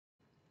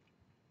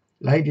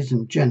Ladies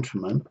and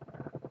gentlemen,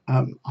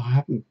 I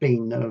haven't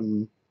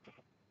been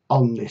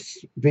on this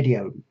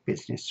video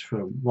business for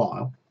a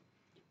while,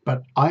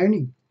 but I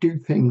only do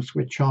things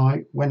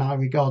when I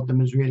regard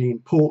them as really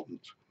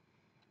important.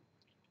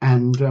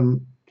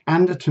 And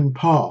Anderton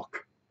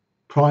Park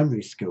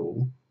Primary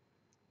School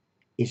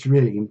is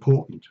really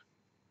important.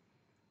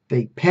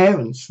 The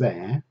parents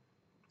there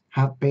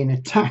have been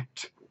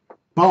attacked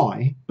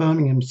by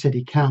Birmingham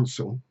City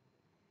Council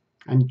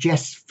and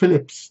Jess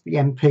Phillips, the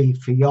MP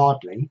for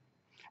Yardley,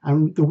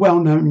 and the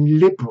well-known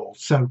liberal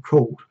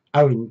so-called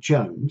Owen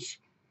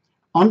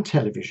on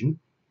television,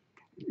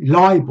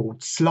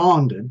 libelled,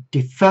 slandered,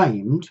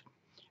 defamed,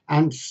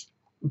 and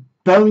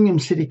Birmingham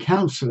City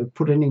Council have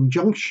put an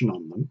injunction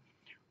on them.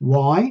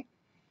 Why?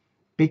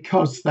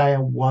 Because they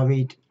are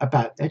worried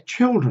about their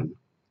children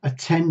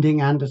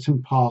attending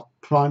Anderton Park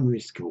Primary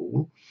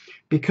School,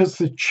 because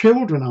the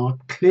children are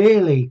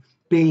clearly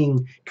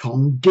being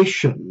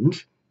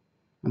conditioned,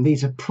 and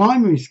these are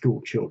primary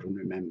school children,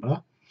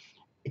 remember,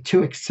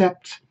 to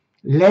accept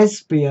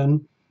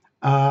lesbian,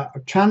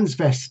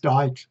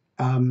 transvestite,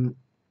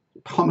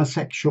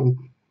 homosexual,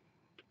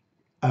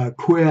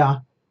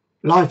 queer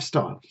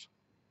lifestyles.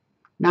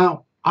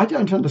 Now, I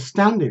don't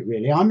understand it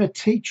really. I'm a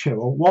teacher,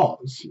 or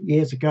was,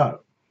 years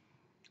ago.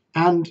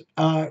 And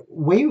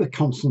we were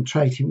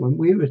concentrating when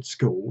we were at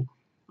school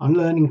on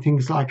learning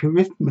things like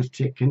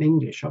arithmetic and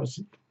English. I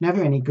was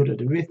never any good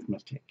at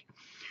arithmetic.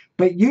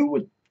 But you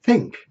would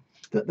think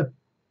that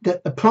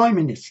the Prime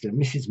Minister,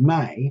 Mrs.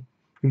 May,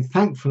 who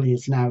thankfully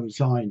has now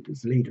resigned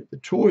as leader of the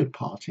Tory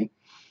party,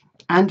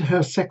 and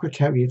her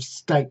Secretary of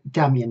State,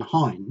 Damien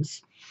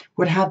Hines,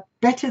 would have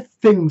better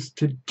things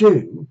to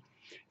do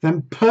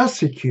than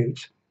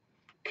persecute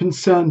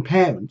concerned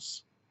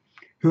parents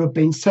who have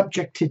been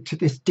subjected to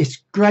this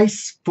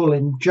disgraceful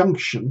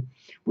injunction,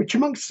 which,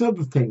 amongst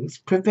other things,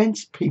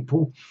 prevents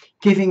people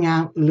giving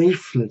out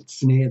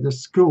leaflets near the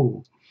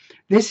school.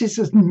 This is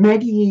a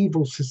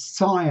medieval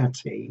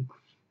society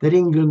that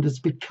England has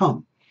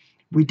become.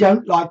 We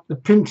don't like the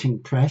printing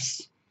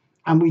press,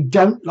 and we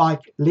don't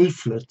like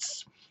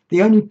leaflets.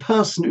 The only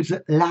person who's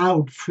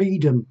allowed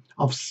freedom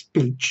of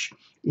speech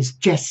is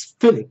Jess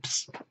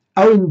Phillips,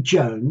 Owen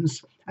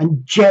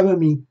and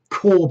Jeremy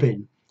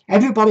Corbyn.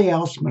 Everybody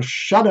else must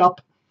shut up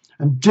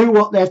and do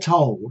what they're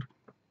told.